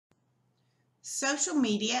Social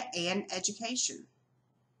media and education.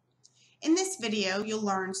 In this video, you'll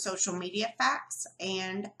learn social media facts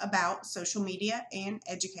and about social media and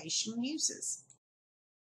education uses.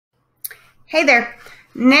 Hey there.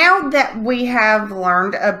 Now that we have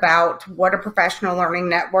learned about what a professional learning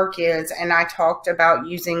network is, and I talked about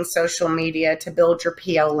using social media to build your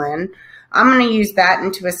PLN, I'm going to use that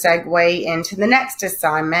into a segue into the next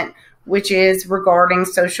assignment, which is regarding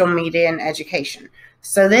social media and education.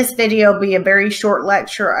 So this video will be a very short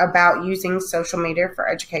lecture about using social media for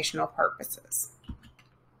educational purposes.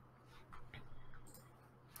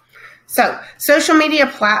 So social media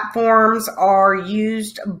platforms are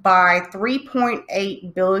used by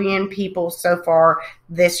 3.8 billion people so far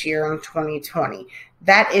this year in 2020.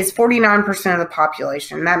 That is 49% of the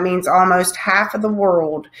population. That means almost half of the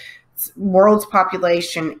world's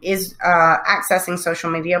population is accessing social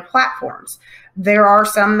media platforms. There are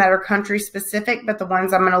some that are country specific, but the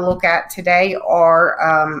ones I'm going to look at today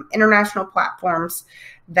are international platforms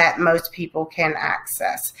that most people can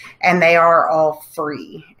access, and they are all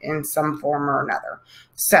free in some form or another.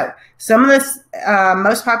 So some of the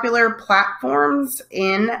most popular platforms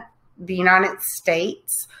in the United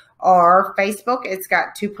States are Facebook. It's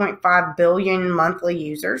got 2.5 billion monthly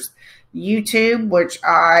users. YouTube, which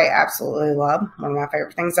I absolutely love, one of my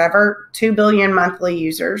favorite things ever, 2 billion monthly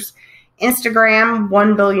users. Instagram,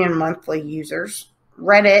 1 billion monthly users.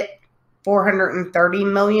 Reddit, 430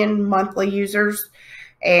 million monthly users.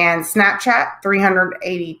 And Snapchat,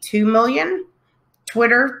 382 million.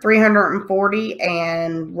 Twitter, 340,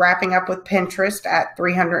 and wrapping up with Pinterest at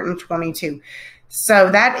 322.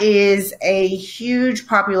 So that is a huge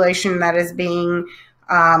population that is being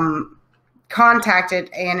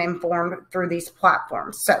contacted and informed through these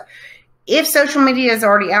platforms. So if social media is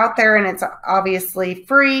already out there and it's obviously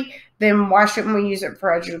free, then why shouldn't we use it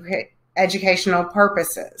for educational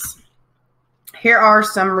purposes? Here are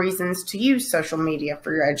some reasons to use social media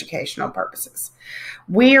for your educational purposes.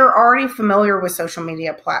 We are already familiar with social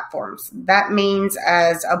media platforms. That means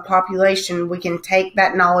as a population, we can take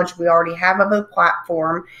that knowledge we already have of a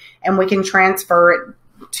platform and we can transfer it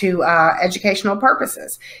to educational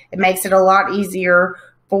purposes. It makes it a lot easier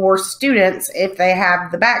for students if they have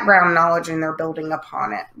the background knowledge and they're building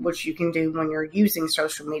upon it, which you can do when you're using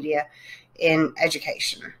social media in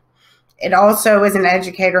education. It also, as an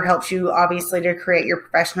educator, helps you obviously to create your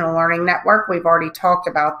professional learning network. We've already talked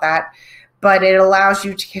about that, but it allows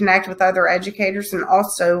you to connect with other educators and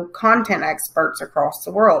also content experts across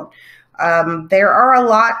the world. There are a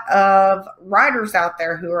lot of writers out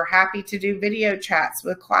there who are happy to do video chats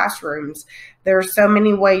with classrooms. There are so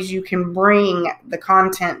many ways you can bring the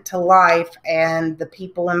content to life and the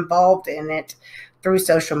people involved in it through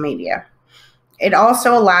social media. It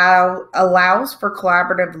also allows for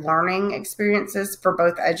collaborative learning experiences for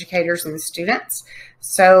both educators and students.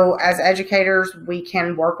 So as educators, we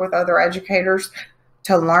can work with other educators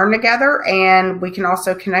to learn together, and we can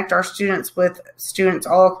also connect our students with students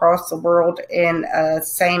all across the world in a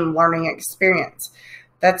same learning experience.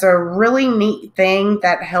 That's a really neat thing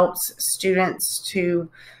that helps students to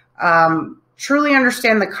truly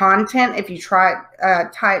understand the content if you tie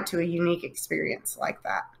it to a unique experience like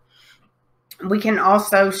that. We can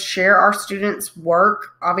also share our students'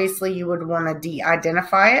 work. Obviously, you would want to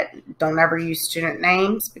de-identify it. Don't ever use student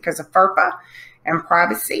names because of FERPA and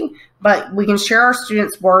privacy, but we can share our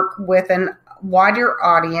students' work with a wider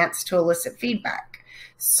audience to elicit feedback.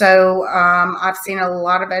 So I've seen a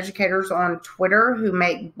lot of educators on Twitter who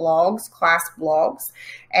make blogs, class blogs,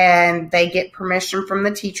 and they get permission from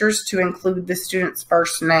the teachers to include the student's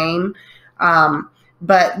first name.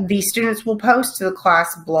 But the students will post to the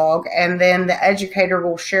class blog, and then the educator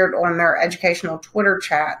will share it on their educational Twitter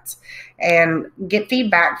chats and get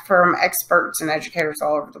feedback from experts and educators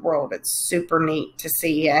all over the world. It's super neat to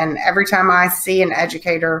see. And every time I see an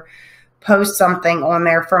educator post something on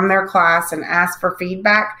there from their class and ask for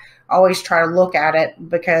feedback, I always try to look at it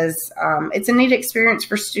because it's a neat experience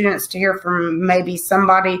for students to hear from maybe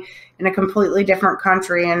somebody in a completely different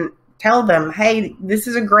country and tell them, hey, this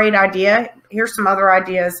is a great idea. Here's some other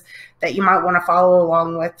ideas that you might want to follow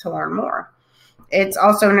along with to learn more. It's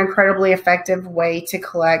also an incredibly effective way to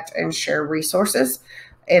collect and share resources.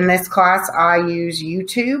 In this class, I use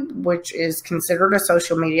YouTube, which is considered a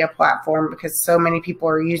social media platform because so many people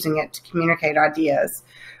are using it to communicate ideas.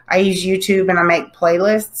 I use YouTube and I make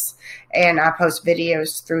playlists and I post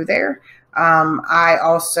videos through there. I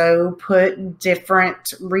also put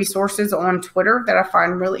different resources on Twitter that I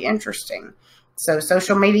find really interesting. So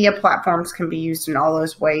social media platforms can be used in all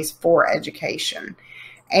those ways for education.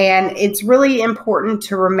 And it's really important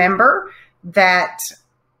to remember that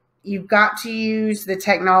you've got to use the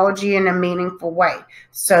technology in a meaningful way.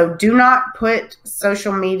 So do not put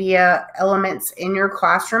social media elements in your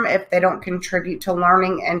classroom if they don't contribute to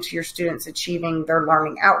learning and to your students achieving their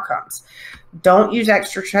learning outcomes. Don't use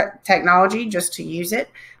extra technology just to use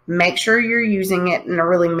it. Make sure you're using it in a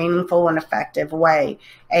really meaningful and effective way.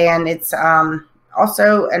 And it's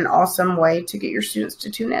also an awesome way to get your students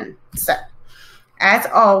to tune in. So, as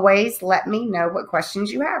always, let me know what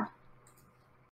questions you have.